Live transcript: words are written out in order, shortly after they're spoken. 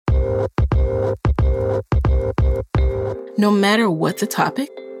No matter what the topic,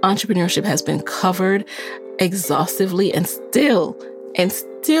 entrepreneurship has been covered exhaustively, and still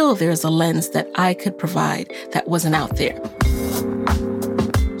there's a lens that I could provide that wasn't out there.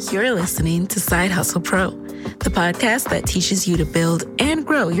 You're listening to Side Hustle Pro, the podcast that teaches you to build and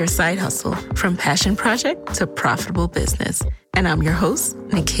grow your side hustle from passion project to profitable business. And I'm your host,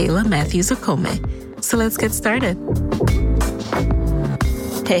 Nicaila Matthews-Okome. So let's get started.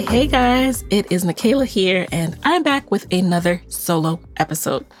 Hey guys, it is Nicaila here, and I'm back with another solo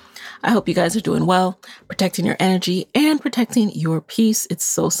episode. I hope you guys are doing well, protecting your energy and protecting your peace. It's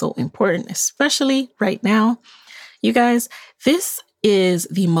so important, especially right now. You guys, this is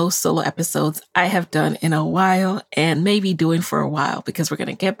the most solo episodes I have done in a while and maybe doing for a while, because we're going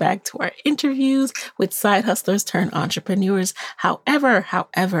to get back to our interviews with side hustlers turned entrepreneurs.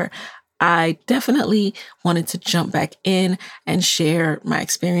 However, I definitely wanted to jump back in and share my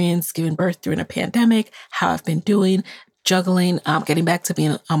experience giving birth during a pandemic, how I've been doing, juggling, getting back to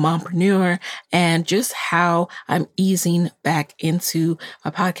being a mompreneur, and just how I'm easing back into my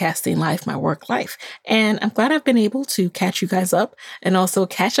podcasting life, my work life. And I'm glad I've been able to catch you guys up and also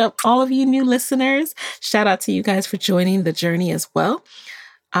catch up all of you new listeners. Shout out to you guys for joining the journey as well.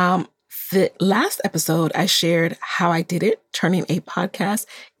 The last episode, I shared how I did it, turning a podcast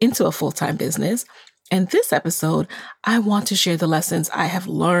into a full-time business. And this episode, I want to share the lessons I have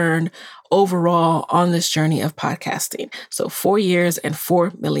learned overall on this journey of podcasting. So 4 years and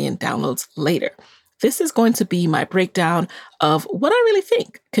 4 million downloads later. This is going to be my breakdown of what I really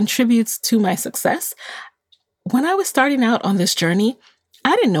think contributes to my success. When I was starting out on this journey,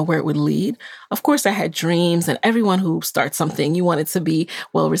 I didn't know where it would lead. Of course, I had dreams, and everyone who starts something, you want it to be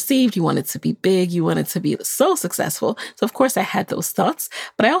well received, you want it to be big, you want it to be so successful. So of course I had those thoughts,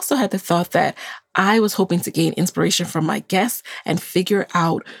 but I also had the thought that I was hoping to gain inspiration from my guests and figure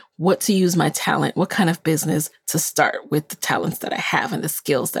out what to use my talent, what kind of business to start with the talents that I have and the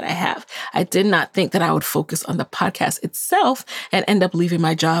skills that I have. I did not think that I would focus on the podcast itself and end up leaving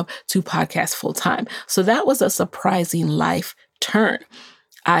my job to podcast full time. So that was a surprising life turn.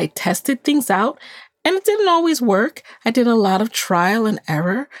 I tested things out, and it didn't always work. I did a lot of trial and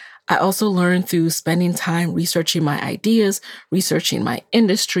error. I also learned through spending time researching my ideas, researching my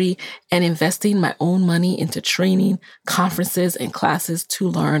industry, and investing my own money into training, conferences, and classes to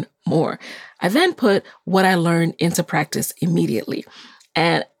learn more. I then put what I learned into practice immediately.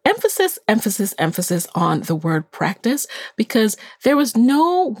 And emphasis on the word practice, because there was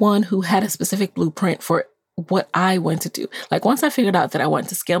no one who had a specific blueprint for what I want to do. Like, once I figured out that I wanted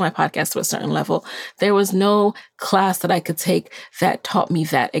to scale my podcast to a certain level, there was no class that I could take that taught me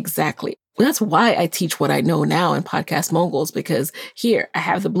that exactly. That's why I teach what I know now in Podcast Moguls, because here I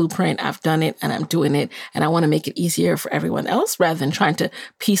have the blueprint, I've done it, and I'm doing it, and I want to make it easier for everyone else rather than trying to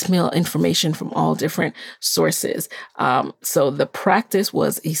piecemeal information from all different sources. So the practice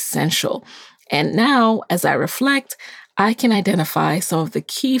was essential. And now, as I reflect, I can identify some of the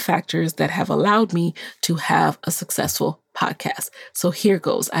key factors that have allowed me to have a successful podcast. So here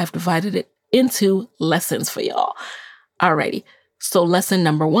goes. I've divided it into lessons for y'all. Alrighty. So lesson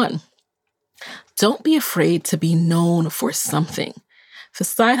number 1, don't be afraid to be known for something. The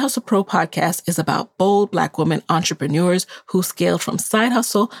Side Hustle Pro podcast is about bold Black women entrepreneurs who scaled from side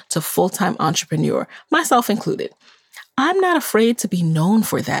hustle to full-time entrepreneur, myself included. I'm not afraid to be known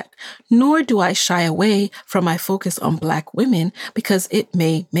for that, nor do I shy away from my focus on Black women because it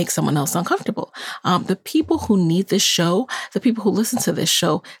may make someone else uncomfortable. The people who need this show, the people who listen to this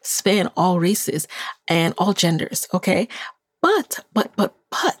show, span all races and all genders, okay? But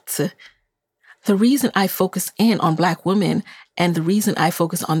the reason I focus in on Black women and the reason I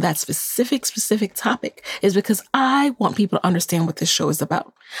focus on that specific topic is because I want people to understand what this show is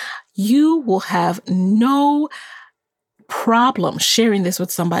about. You will have no problem sharing this with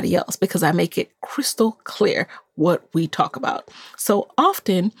somebody else because I make it crystal clear what we talk about. So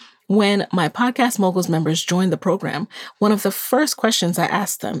often when my Podcast Moguls members join the program, one of the first questions I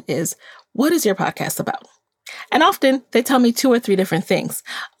ask them is, what is your podcast about? And often they tell me 2 or 3 different things.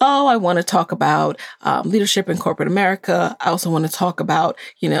 Oh, I want to talk about leadership in corporate America. I also want to talk about,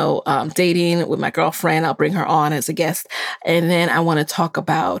 dating with my girlfriend. I'll bring her on as a guest. And then I want to talk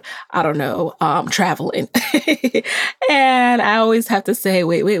about, traveling. And I always have to say,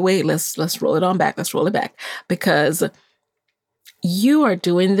 wait, let's roll it on back. Let's roll it back, because you are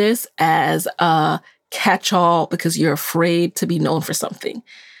doing this as a catch-all because you're afraid to be known for something.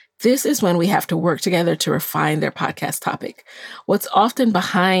 This is when we have to work together to refine their podcast topic. What's often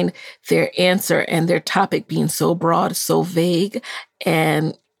behind their answer and their topic being so broad, so vague,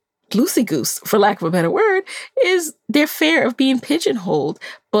 and loosey-goose, for lack of a better word, is their fear of being pigeonholed.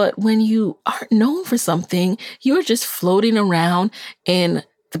 But when you aren't known for something, you're just floating around in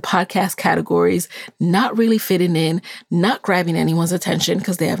the podcast categories, not really fitting in, not grabbing anyone's attention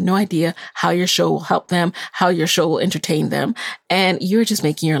because they have no idea how your show will help them, how your show will entertain them, and you're just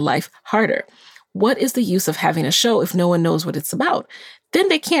making your life harder. What is the use of having a show if no one knows what it's about? Then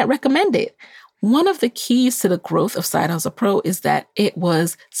they can't recommend it. One of the keys to the growth of Side Hustle Pro is that it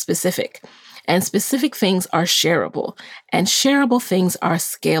was specific. And specific things are shareable, and shareable things are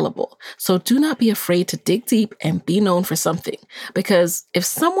scalable. So do not be afraid to dig deep and be known for something. Because if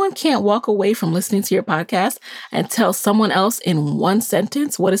someone can't walk away from listening to your podcast and tell someone else in one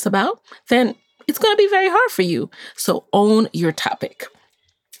sentence what it's about, then it's going to be very hard for you. So own your topic.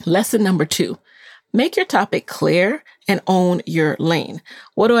 Lesson number 2, make your topic clear and own your lane.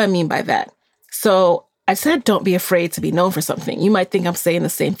 What do I mean by that? So I said, don't be afraid to be known for something. You might think I'm saying the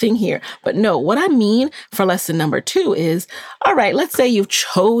same thing here, but no, what I mean for lesson number 2 is, all right, let's say you've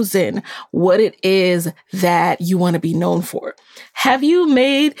chosen what it is that you want to be known for. Have you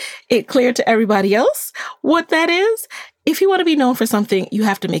made it clear to everybody else what that is? If you want to be known for something, you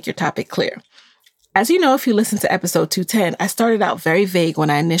have to make your topic clear. As you know, if you listen to episode 210, I started out very vague when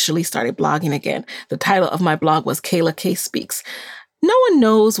I initially started blogging again. The title of my blog was Kayla K Speaks. No one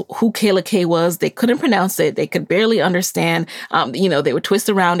knows who Kayla K was. They couldn't pronounce it. They could barely understand. They would twist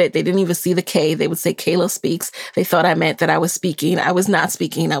around it. They didn't even see the K. They would say Kayla Speaks. They thought I meant that I was speaking. I was not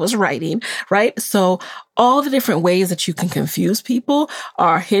speaking. I was writing, right? So all the different ways that you can confuse people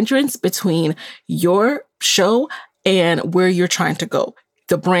are a hindrance between your show and where you're trying to go,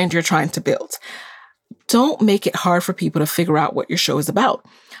 the brand you're trying to build. Don't make it hard for people to figure out what your show is about.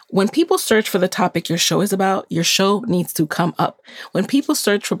 When people search for the topic your show is about, your show needs to come up. When people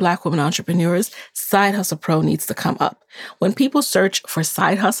search for Black women entrepreneurs, Side Hustle Pro needs to come up. When people search for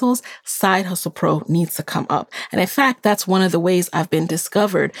side hustles, Side Hustle Pro needs to come up. And in fact, that's one of the ways I've been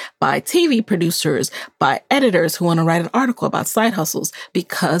discovered by TV producers, by editors who want to write an article about side hustles,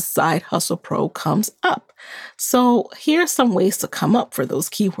 because Side Hustle Pro comes up. So here are some ways to come up for those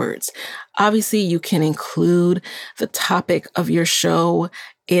keywords. Obviously, you can include the topic of your show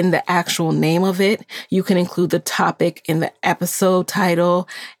in the actual name of it. You can include the topic in the episode title,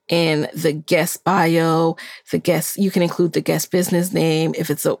 in the guest bio, you can include the guest business name if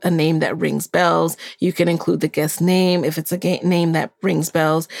it's a name that rings bells. You can include the guest name if it's a name that rings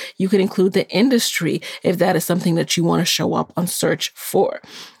bells. You can include the industry if that is something that you want to show up on search for.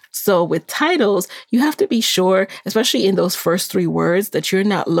 So with titles, you have to be sure, especially in those first 3 words, that you're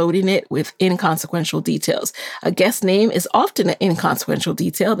not loading it with inconsequential details. A guest name is often an inconsequential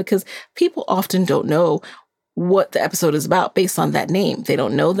detail because people often don't know what the episode is about based on that name. They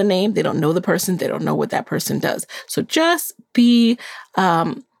don't know the name. They don't know the person. They don't know what that person does. So just be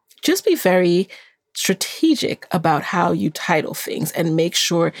very strategic about how you title things and make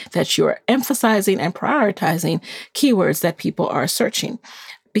sure that you're emphasizing and prioritizing keywords that people are searching.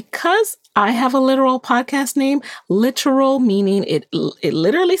 Because I have a literal podcast name, literal meaning it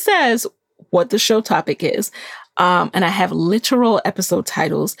literally says what the show topic is, and I have literal episode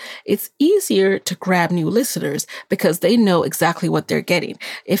titles, it's easier to grab new listeners because they know exactly what they're getting.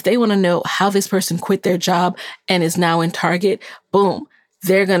 If they want to know how this person quit their job and is now in Target, boom,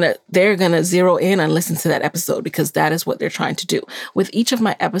 they're gonna zero in and listen to that episode because that is what they're trying to do. With each of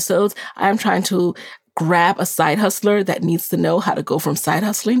my episodes, I'm trying to grab a side hustler that needs to know how to go from side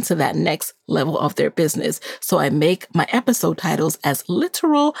hustling to that next level of their business. So I make my episode titles as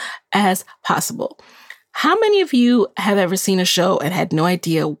literal as possible. How many of you have ever seen a show and had no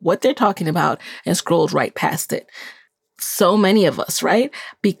idea what they're talking about and scrolled right past it? So many of us, right?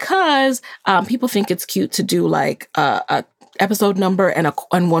 Because people think it's cute to do like a episode number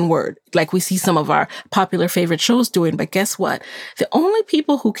and one word, like we see some of our popular favorite shows doing. But guess what? The only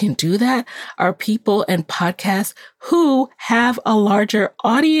people who can do that are people and podcasts who have a larger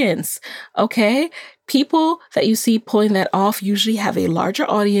audience. Okay? People that you see pulling that off usually have a larger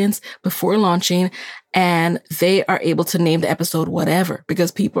audience before launching, and they are able to name the episode whatever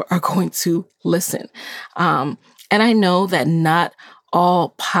because people are going to listen. And I know that not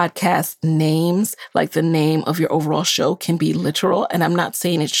all podcast names, like the name of your overall show, can be literal. And I'm not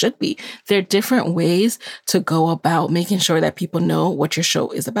saying it should be. There are different ways to go about making sure that people know what your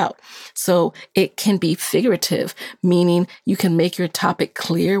show is about. So it can be figurative, meaning you can make your topic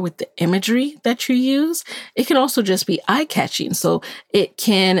clear with the imagery that you use. It can also just be eye-catching. So it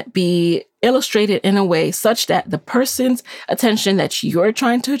can be illustrate it in a way such that the person's attention that you're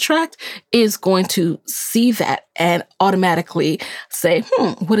trying to attract is going to see that and automatically say,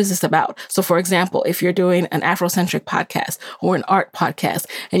 what is this about? So for example, if you're doing an Afrocentric podcast or an art podcast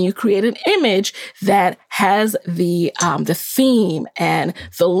and you create an image that has the theme and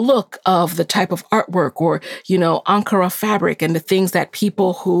the look of the type of artwork or, Ankara fabric and the things that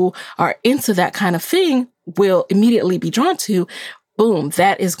people who are into that kind of thing will immediately be drawn to, boom,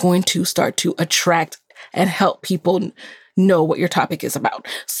 that is going to start to attract and help people know what your topic is about.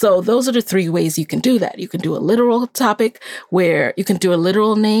 So those are the 3 ways you can do that. You can do a literal topic where you can do a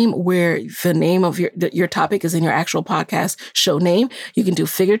literal name where the name of your topic is in your actual podcast show name. You can do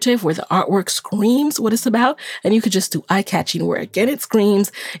figurative where the artwork screams what it's about. And you could just do eye-catching where, again, it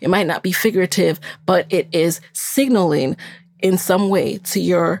screams. It might not be figurative, but it is signaling in some way to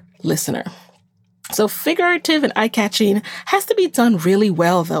your listener. So figurative and eye-catching has to be done really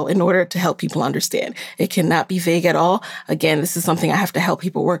well, though, in order to help people understand. It cannot be vague at all. Again, this is something I have to help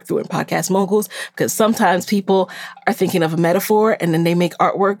people work through in Podcast Moguls, because sometimes people are thinking of a metaphor and then they make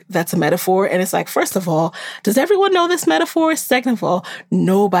artwork that's a metaphor. And it's like, first of all, does everyone know this metaphor? Second of all,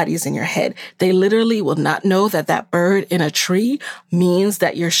 nobody's in your head. They literally will not know that that bird in a tree means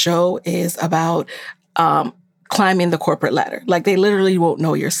that your show is about climbing the corporate ladder. Like, they literally won't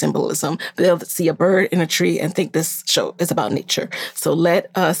know your symbolism, but they'll see a bird in a tree and think this show is about nature. So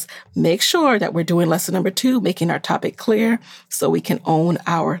let us make sure that we're doing lesson number 2, making our topic clear so we can own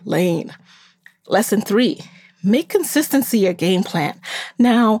our lane. Lesson 3, make consistency your game plan.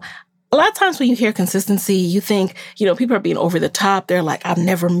 Now, a lot of times when you hear consistency, you think, people are being over the top. They're like, I've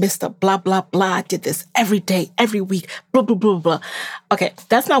never missed a blah, blah, blah. I did this every day, every week, blah, blah, blah, blah. Okay,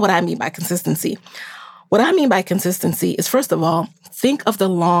 that's not what I mean by consistency. What I mean by consistency is, first of all, think of the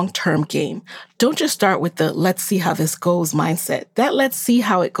long-term game. Don't just start with the let's see how this goes mindset. That let's see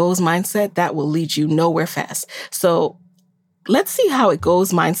how it goes mindset, that will lead you nowhere fast. So let's see how it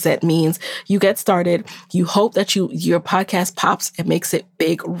goes mindset means you get started. You hope that your podcast pops and makes it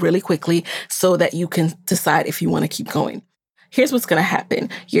big really quickly so that you can decide if you want to keep going. Here's what's going to happen.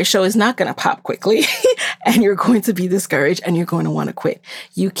 Your show is not going to pop quickly and you're going to be discouraged and you're going to want to quit.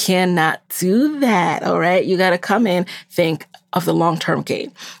 You cannot do that. All right. You got to come in, think of the long-term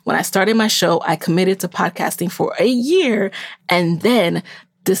game. When I started my show, I committed to podcasting for a year and then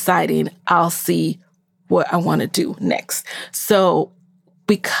deciding I'll see what I want to do next. So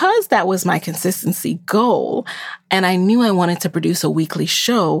because that was my consistency goal, and I knew I wanted to produce a weekly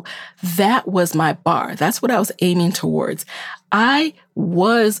show, that was my bar. That's what I was aiming towards. I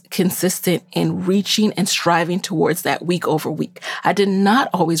was consistent in reaching and striving towards that week over week. I did not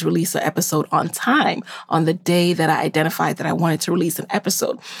always release an episode on time on the day that I identified that I wanted to release an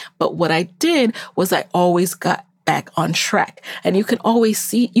episode. But what I did was I always got back on track. And you can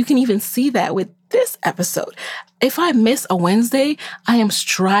even see that with this episode. If I miss a Wednesday, I am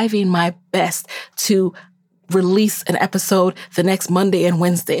striving my best to release an episode the next Monday and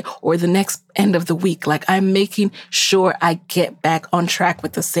Wednesday or the next end of the week. Like, I'm making sure I get back on track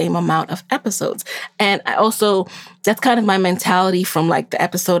with the same amount of episodes. And I also, that's kind of my mentality from like the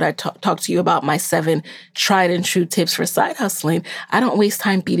episode I talked to you about my 7 tried and true tips for side hustling. I don't waste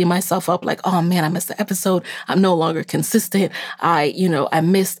time beating myself up like, oh man, I missed the episode. I'm no longer consistent. I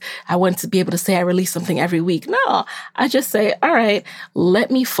want to be able to say I release something every week. No, I just say, all right, let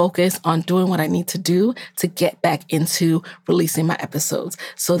me focus on doing what I need to do to get back into releasing my episodes.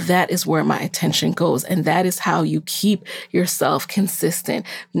 So that is where my attention goes. And that is how you keep yourself consistent,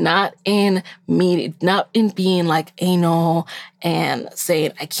 not in being like anal and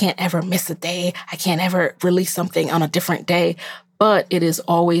saying, I can't ever miss a day. I can't ever release something on a different day. But it is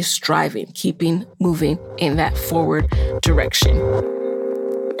always striving, keeping moving in that forward direction.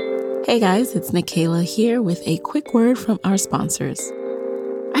 Hey guys, it's Nikayla here with a quick word from our sponsors.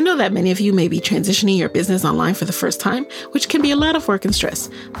 I know that many of you may be transitioning your business online for the first time, which can be a lot of work and stress,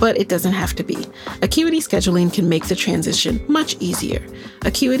 but it doesn't have to be. Acuity Scheduling can make the transition much easier.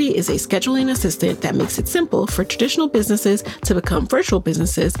 Acuity is a scheduling assistant that makes it simple for traditional businesses to become virtual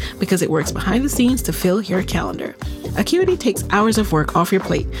businesses because it works behind the scenes to fill your calendar. Acuity takes hours of work off your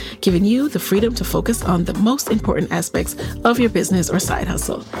plate, giving you the freedom to focus on the most important aspects of your business or side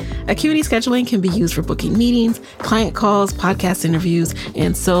hustle. Acuity Scheduling can be used for booking meetings, client calls, podcast interviews,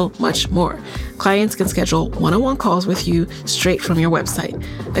 and so much more. Clients can schedule one-on-one calls with you straight from your website.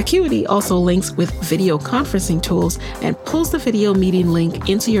 Acuity also links with video conferencing tools and pulls the video meeting link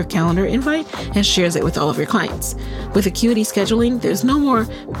into your calendar invite and shares it with all of your clients. With Acuity Scheduling, there's no more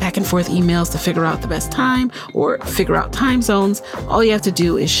back and forth emails to figure out the best time or figure figure out time zones, all you have to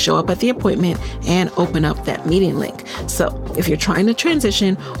do is show up at the appointment and open up that meeting link. So if you're trying to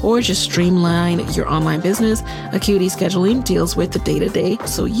transition or just streamline your online business, Acuity Scheduling deals with the day-to-day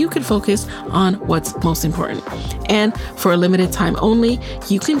so you can focus on what's most important. And for a limited time only,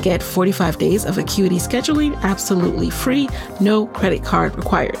 you can get 45 days of Acuity Scheduling absolutely free, no credit card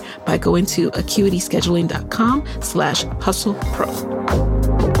required, by going to acuityscheduling.com/hustlepro.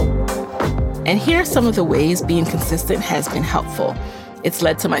 And here are some of the ways being consistent has been helpful. It's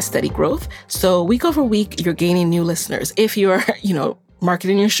led to my steady growth. So week over week, you're gaining new listeners. If you're,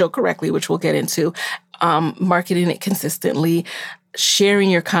 marketing your show correctly, which we'll get into, marketing it consistently, sharing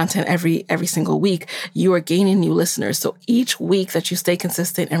your content every single week, you are gaining new listeners. So each week that you stay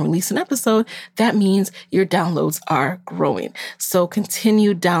consistent and release an episode, that means your downloads are growing. So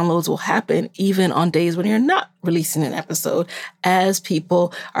continued downloads will happen even on days when you're not releasing an episode, as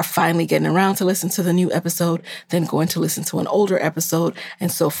people are finally getting around to listen to the new episode, then going to listen to an older episode,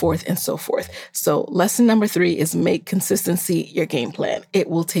 and so forth and so forth. So lesson number 3 is make consistency your game plan. It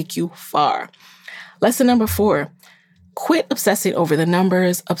will take you far. Lesson number 4, quit obsessing over the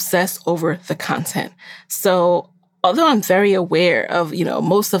numbers, obsess over the content. So although I'm very aware of,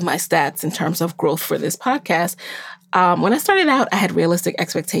 most of my stats in terms of growth for this podcast, when I started out, I had realistic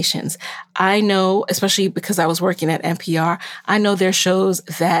expectations. I know, especially because I was working at NPR, I know there are shows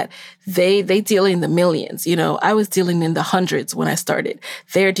that they deal in the millions. I was dealing in the hundreds when I started.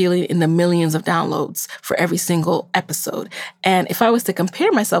 They're dealing in the millions of downloads for every single episode. And if I was to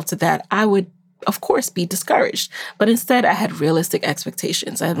compare myself to that, I would, of course, be discouraged. But instead, I had realistic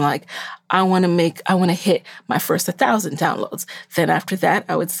expectations. I'm like, I want to hit my first 1,000 downloads. Then after that,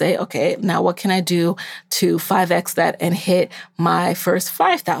 I would say, okay, now what can I do to 5x that and hit my first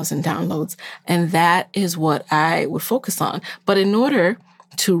 5,000 downloads? And that is what I would focus on. But in order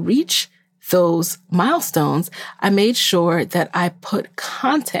to reach those milestones, I made sure that I put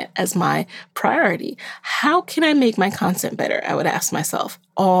content as my priority. How can I make my content better? I would ask myself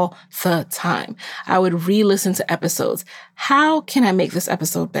all the time. I would re-listen to episodes. How can I make this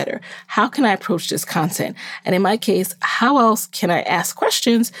episode better? How can I approach this content? And in my case, how else can I ask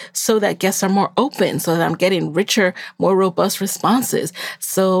questions so that guests are more open, so that I'm getting richer, more robust responses,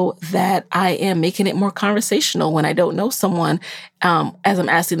 so that I am making it more conversational when I don't know someone as I'm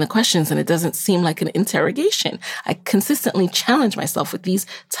asking the questions and it doesn't seem like an interrogation. I consistently challenge myself with these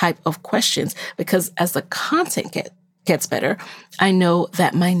type of questions because as the content gets better, I know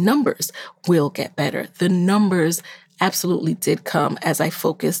that my numbers will get better. The numbers absolutely did come as I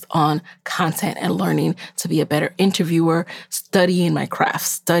focused on content and learning to be a better interviewer, studying my craft,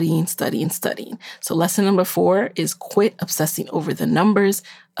 studying. So lesson number 4 is quit obsessing over the numbers,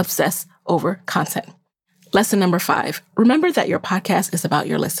 obsess over content. Lesson number 5, remember that your podcast is about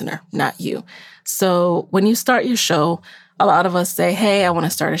your listener, not you. So when you start your show, a lot of us say, hey, I want to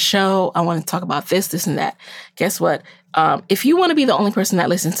start a show. I want to talk about this and that. Guess what? If you want to be the only person that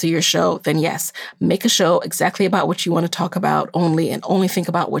listens to your show, then yes, make a show exactly about what you want to talk about only, and only think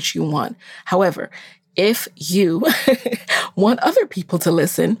about what you want. However, if you want other people to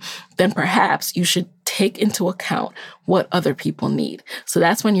listen, then perhaps you should take into account what other people need. So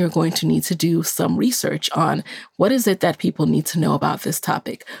that's when you're going to need to do some research on what is it that people need to know about this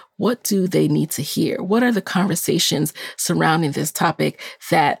topic? What do they need to hear? What are the conversations surrounding this topic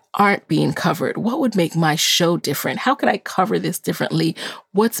that aren't being covered? What would make my show different? How could I cover this differently?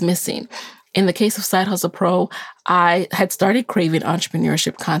 What's missing? In the case of Side Hustle Pro, I had started craving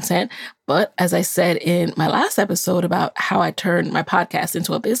entrepreneurship content, but as I said in my last episode about how I turned my podcast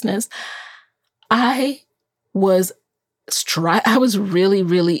into a business, I was really,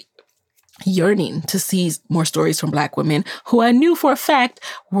 really yearning to see more stories from Black women who I knew for a fact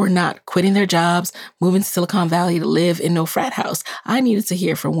were not quitting their jobs, moving to Silicon Valley to live in no frat house. I needed to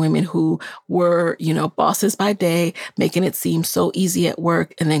hear from women who were, bosses by day, making it seem so easy at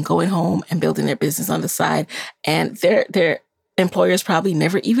work, and then going home and building their business on the side. And their employers probably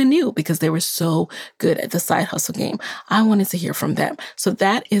never even knew because they were so good at the side hustle game. I wanted to hear from them. So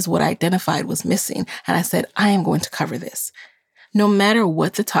that is what I identified was missing. And I said, I am going to cover this. No matter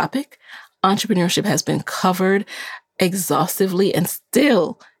what the topic, entrepreneurship has been covered exhaustively, and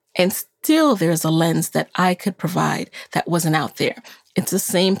still there's a lens that I could provide that wasn't out there. It's the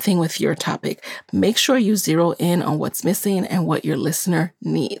same thing with your topic. Make sure you zero in on what's missing and what your listener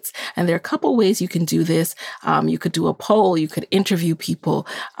needs. And there are a couple ways you can do this. You could do a poll. You could interview people.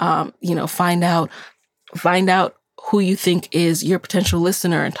 Find out who you think is your potential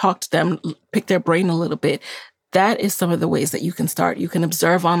listener and talk to them. Pick their brain a little bit. That is some of the ways that you can start. You can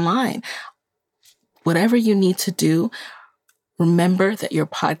observe online. Whatever you need to do, remember that your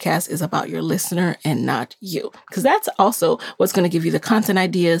podcast is about your listener and not you, because that's also what's going to give you the content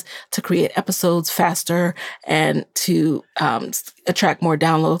ideas to create episodes faster and to attract more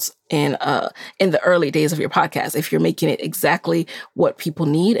downloads in the early days of your podcast, if you're making it exactly what people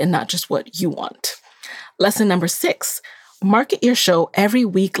need and not just what you want. Lesson number 6. Market your show every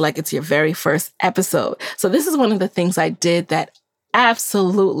week like it's your very first episode. So this is one of the things I did that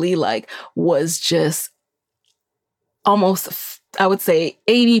absolutely was just almost, I would say,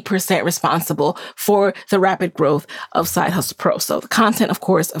 80% responsible for the rapid growth of Side Hustle Pro. So the content, of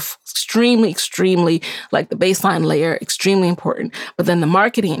course, extremely, like the baseline layer, extremely important. But then the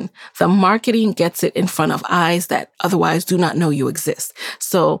marketing gets it in front of eyes that otherwise do not know you exist.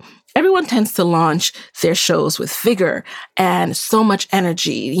 So everyone tends to launch their shows with vigor and so much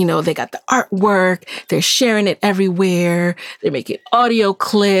energy. They got the artwork, they're sharing it everywhere, they're making audio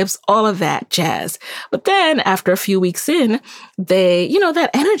clips, all of that jazz. But then after a few weeks in, that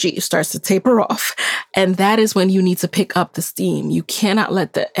energy starts to taper off. And that is when you need to pick up the steam. You cannot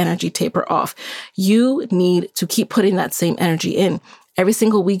let the energy taper off. You need to keep putting that same energy in. Every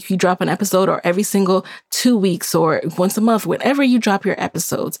single week you drop an episode, or every single 2 weeks or once a month, whenever you drop your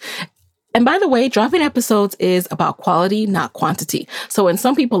episodes. And by the way, dropping episodes is about quality, not quantity. So when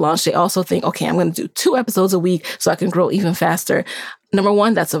some people launch, they also think, okay, I'm going to do 2 episodes a week so I can grow even faster. Number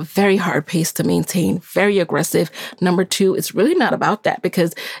 1, that's a very hard pace to maintain, very aggressive. Number 2, it's really not about that,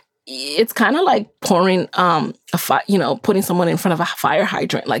 because it's kind of like pouring putting someone in front of a fire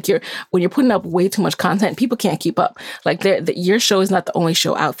hydrant. When you're putting up way too much content, people can't keep up. Your show is not the only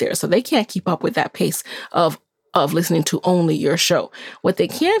show out there, so they can't keep up with that pace of listening to only your show. What they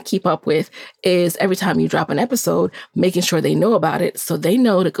can keep up with is every time you drop an episode, making sure they know about it so they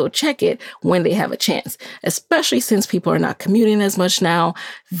know to go check it when they have a chance. Especially since people are not commuting as much now,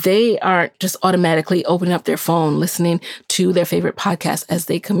 they aren't just automatically opening up their phone, listening to their favorite podcast as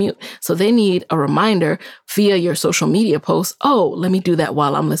they commute. So they need a reminder via your social media posts. Oh, let me do that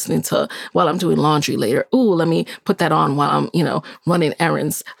while I'm doing laundry later. Ooh, let me put that on while I'm, running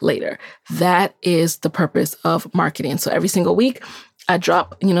errands later. That is the purpose of marketing. So every single week I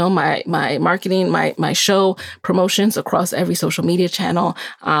drop, my marketing, my show promotions across every social media channel.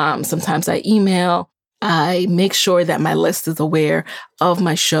 Sometimes I email. I make sure that my list is aware of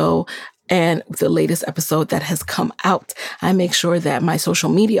my show and the latest episode that has come out. I make sure that my social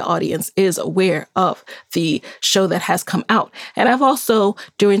media audience is aware of the show that has come out. And I've also,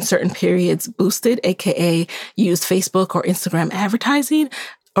 during certain periods, boosted, aka used Facebook or Instagram advertising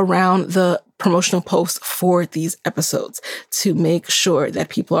around the promotional posts for these episodes to make sure that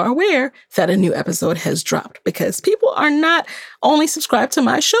people are aware that a new episode has dropped, because people are not only subscribed to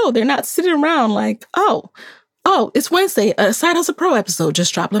my show. They're not sitting around like, oh, it's Wednesday, a Side Hustle Pro episode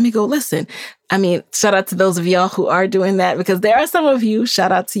just dropped. Let me go listen. Shout out to those of y'all who are doing that, because there are some of you.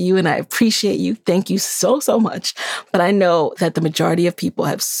 Shout out to you, and I appreciate you. Thank you so, so much. But I know that the majority of people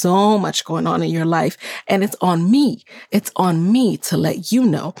have so much going on in your life, and it's on me. It's on me to let you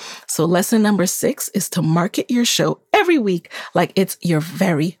know. So lesson number 6 is to market your show every week like it's your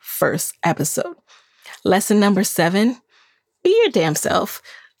very first episode. Lesson number 7, be your damn self.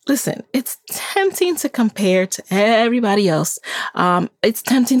 Listen, it's tempting to compare to everybody else. It's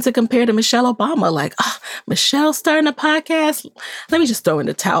tempting to compare to Michelle Obama. Michelle's starting a podcast. Let me just throw in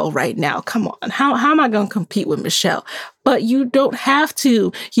the towel right now. Come on. How am I going to compete with Michelle? But you don't have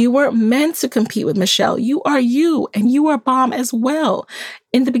to. You weren't meant to compete with Michelle. You are you, and you are bomb as well.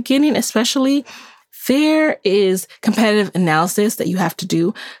 In the beginning, especially, there is competitive analysis that you have to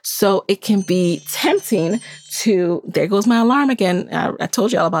do. So it can be tempting to, there goes my alarm again. I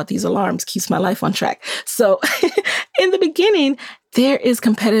told you all about these alarms, keeps my life on track. So in the beginning, there is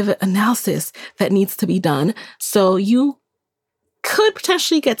competitive analysis that needs to be done. So you could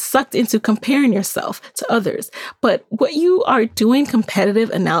potentially get sucked into comparing yourself to others. But what you are doing competitive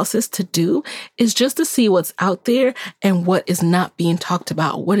analysis to do is just to see what's out there and what is not being talked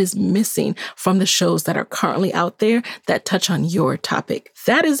about, what is missing from the shows that are currently out there that touch on your topic.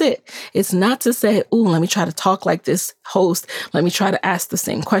 That is it. It's not to say, ooh, let me try to talk like this host. Let me try to ask the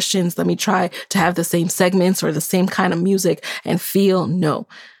same questions. Let me try to have the same segments or the same kind of music and feel. No,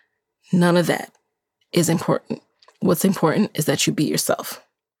 none of that is important. What's important is that you be yourself.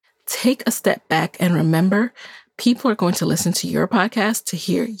 Take a step back and remember, people are going to listen to your podcast to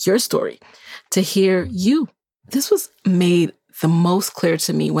hear your story, to hear you. This was made the most clear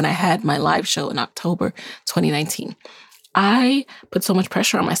to me when I had my live show in October 2019. I put so much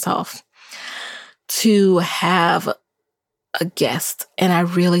pressure on myself to have a guest. And I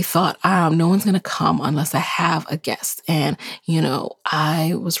really thought, no one's going to come unless I have a guest. And,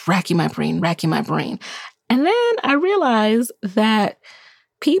 I was racking my brain. And then I realized that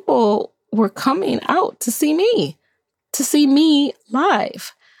people were coming out to see me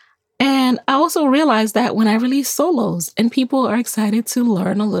live. And I also realized that when I release solos and people are excited to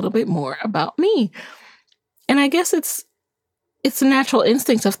learn a little bit more about me. And I guess it's a natural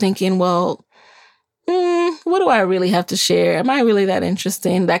instinct of thinking, well, what do I really have to share? Am I really that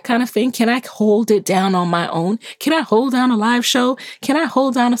interesting? That kind of thing. Can I hold it down on my own? Can I hold down a live show? Can I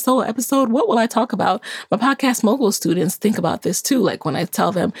hold down a solo episode? What will I talk about? My Podcast Mogul students think about this too. Like when I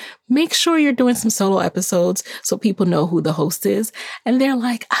tell them, make sure you're doing some solo episodes so people know who the host is. And they're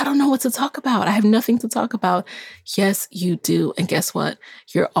like, I don't know what to talk about. I have nothing to talk about. Yes, you do. And guess what?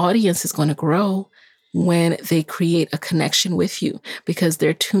 Your audience is going to grow when they create a connection with you because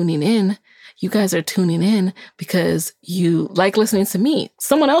they're tuning in. You guys are tuning in because you like listening to me.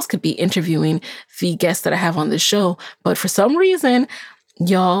 Someone else could be interviewing the guests that I have on this show, but for some reason,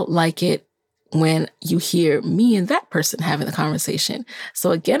 y'all like it when you hear me and that person having the conversation. So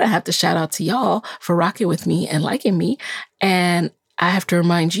again, I have to shout out to y'all for rocking with me and liking me. And I have to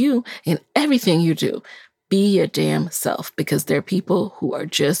remind you in everything you do, be your damn self, because there are people who are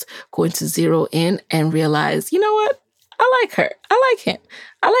just going to zero in and realize, you know what? I like her. I like him.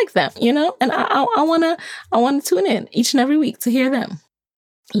 I like them, and I want to tune in each and every week to hear them.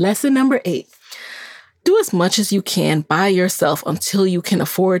 Lesson number 8, do as much as you can by yourself until you can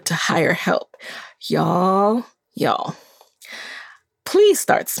afford to hire help. Y'all, please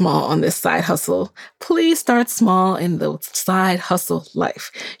start small on this side hustle. Please start small in the side hustle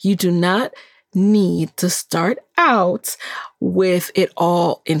life. You do not need to start out with it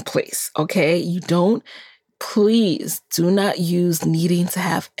all in place, okay? Please do not use needing to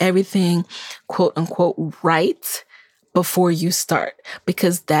have everything, quote unquote, right before you start,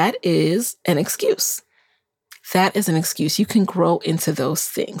 because that is an excuse. That is an excuse. You can grow into those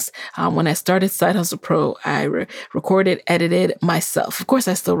things. When I started Side Hustle Pro, I recorded, edited myself. Of course,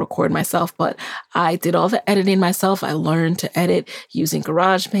 I still record myself, but I did all the editing myself. I learned to edit using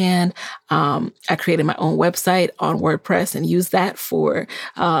GarageBand. I created my own website on WordPress and used that for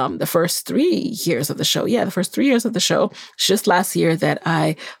the first 3 years of the show. Yeah, the first 3 years of the show. It's just last year that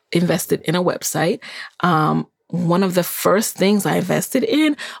I invested in a website. One of the first things I invested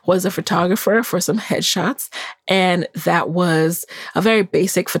in was a photographer for some headshots. And that was a very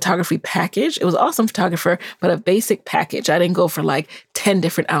basic photography package. It was an awesome photographer, but a basic package. I didn't go for like 10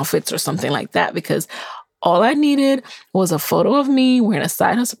 different outfits or something like that because all I needed was a photo of me wearing a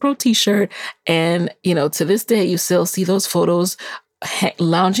Side Hustle Pro t-shirt. And, to this day, you still see those photos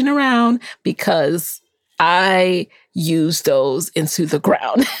lounging around because I used those into the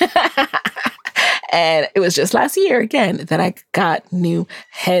ground. And it was just last year, again, that I got new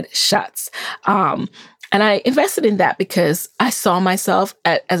headshots. And I invested in that because I saw myself,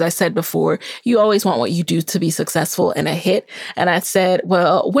 as I said before, you always want what you do to be successful and a hit. And I said,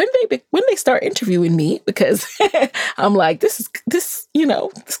 well, when they start interviewing me, because I'm like, this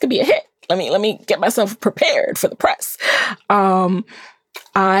could be a hit. Let me get myself prepared for the press.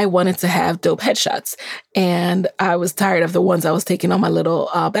 I wanted to have dope headshots, and I was tired of the ones I was taking on my little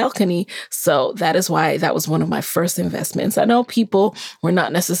balcony. So that is why that was one of my first investments. I know people were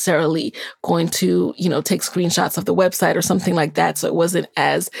not necessarily going to, take screenshots of the website or something like that. So it wasn't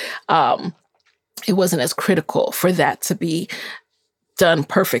as critical for that to be done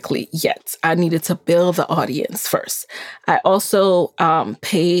perfectly yet. I needed to build the audience first. I also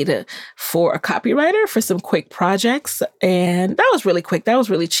paid for a copywriter for some quick projects, and that was really quick. That was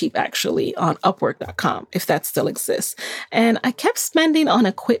really cheap, actually, on Upwork.com, if that still exists. And I kept spending on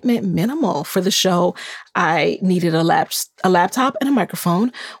equipment minimal for the show. I needed a laptop and a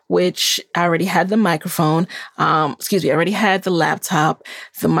microphone, which I already had the microphone. I already had the laptop.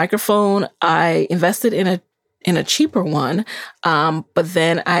 The microphone, I invested in a cheaper one. But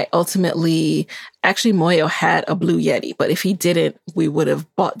then I ultimately, Moyo had a Blue Yeti, but if he didn't, we would have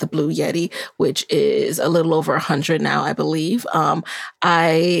bought the Blue Yeti, which is a little over $100 now, I believe.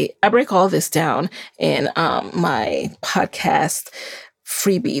 I break all this down in my podcast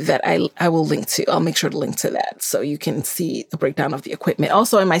freebie that I will link to. I'll make sure to link to that so you can see the breakdown of the equipment.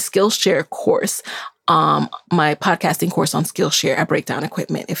 Also in my Skillshare course, my podcasting course on Skillshare, I break down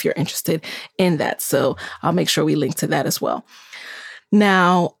equipment if you're interested in that. So I'll make sure we link to that as well.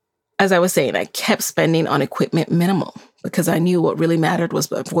 Now, as I was saying, I kept spending on equipment minimal because I knew what really mattered was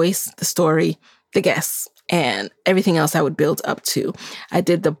the voice, the story, the guests, and everything else I would build up to. I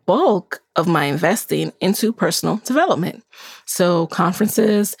did the bulk of my investing into personal development. So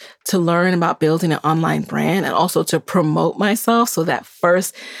conferences to learn about building an online brand and also to promote myself. So that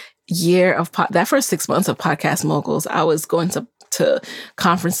first 6 months of Podcast Moguls, I was going to to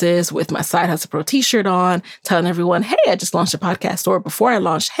conferences with my Side Hustle Pro t-shirt on, telling everyone, hey, I just launched a podcast. Or before I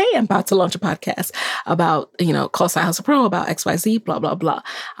launched, hey, I'm about to launch a podcast about, called Side Hustle Pro about XYZ, blah, blah, blah.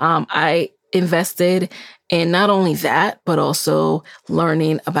 I invested in not only that, but also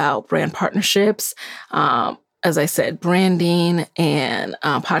learning about brand partnerships, as I said, branding and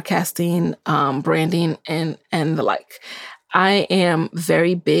podcasting, branding and the like. I am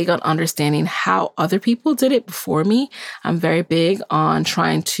very big on understanding how other people did it before me. I'm very big on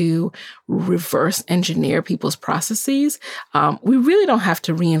trying to reverse engineer people's processes. We really don't have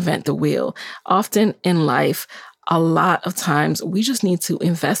to reinvent the wheel. Often in life, a lot of times we just need to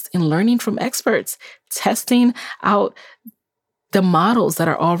invest in learning from experts, testing out the models that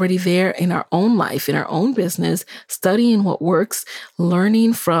are already there in our own life, in our own business, studying what works,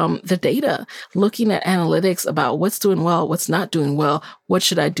 learning from the data, looking at analytics about what's doing well, what's not doing well, what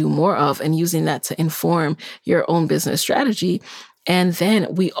should I do more of, and using that to inform your own business strategy. And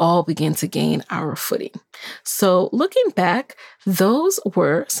then we all begin to gain our footing. So looking back, those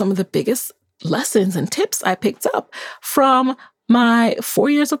were some of the biggest lessons and tips I picked up from my 4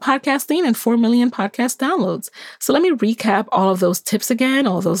 years of podcasting and 4 million podcast downloads. So let me recap all of those tips again,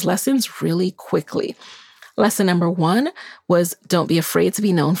 all those lessons really quickly. Lesson number 1 was don't be afraid to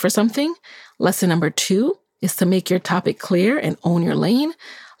be known for something. Lesson number 2 is to make your topic clear and own your lane.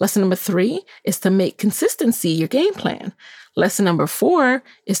 Lesson number 3 is to make consistency your game plan. Lesson number 4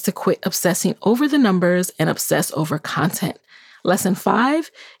 is to quit obsessing over the numbers and obsess over content. Lesson 5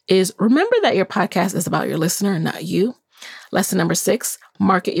 is remember that your podcast is about your listener, not you. Lesson number 6,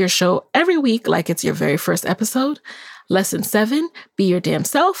 market your show every week like it's your very first episode. Lesson 7, be your damn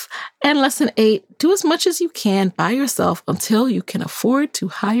self. And lesson 8, do as much as you can by yourself until you can afford to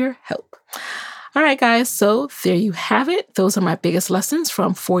hire help. All right, guys, so there you have it. Those are my biggest lessons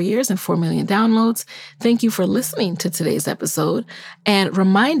from 4 years and 4 million downloads. Thank you for listening to today's episode. And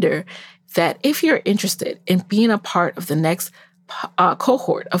reminder that if you're interested in being a part of the next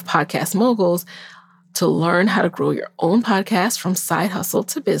cohort of Podcast Moguls, to learn how to grow your own podcast from side hustle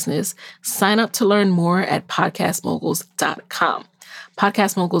to business, sign up to learn more at podcastmoguls.com.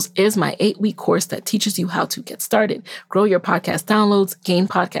 Podcast Moguls is my 8-week course that teaches you how to get started, grow your podcast downloads, gain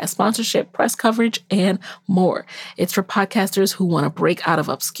podcast sponsorship, press coverage, and more. It's for podcasters who want to break out of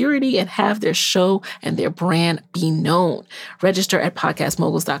obscurity and have their show and their brand be known. Register at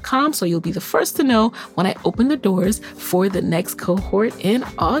podcastmoguls.com so you'll be the first to know when I open the doors for the next cohort in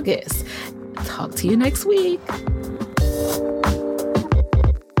August. Talk to you next week.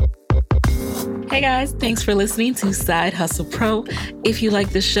 Hey guys, thanks for listening to Side Hustle Pro. If you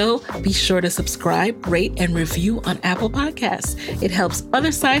like the show, be sure to subscribe, rate, and review on Apple Podcasts. It helps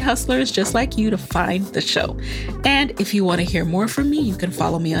other side hustlers just like you to find the show. And if you want to hear more from me, you can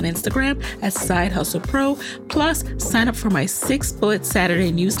follow me on Instagram at Side Hustle Pro. Plus, sign up for my 6-bullet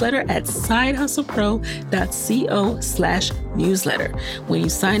Saturday newsletter at sidehustlepro.co/newsletter. When you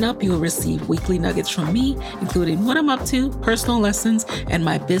sign up, you will receive weekly nuggets from me, including what I'm up to, personal lessons, and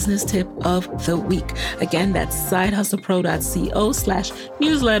my business tip of the week. Again, that's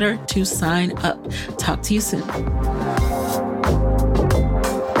sidehustlepro.co/newsletter to sign up. Talk to you soon.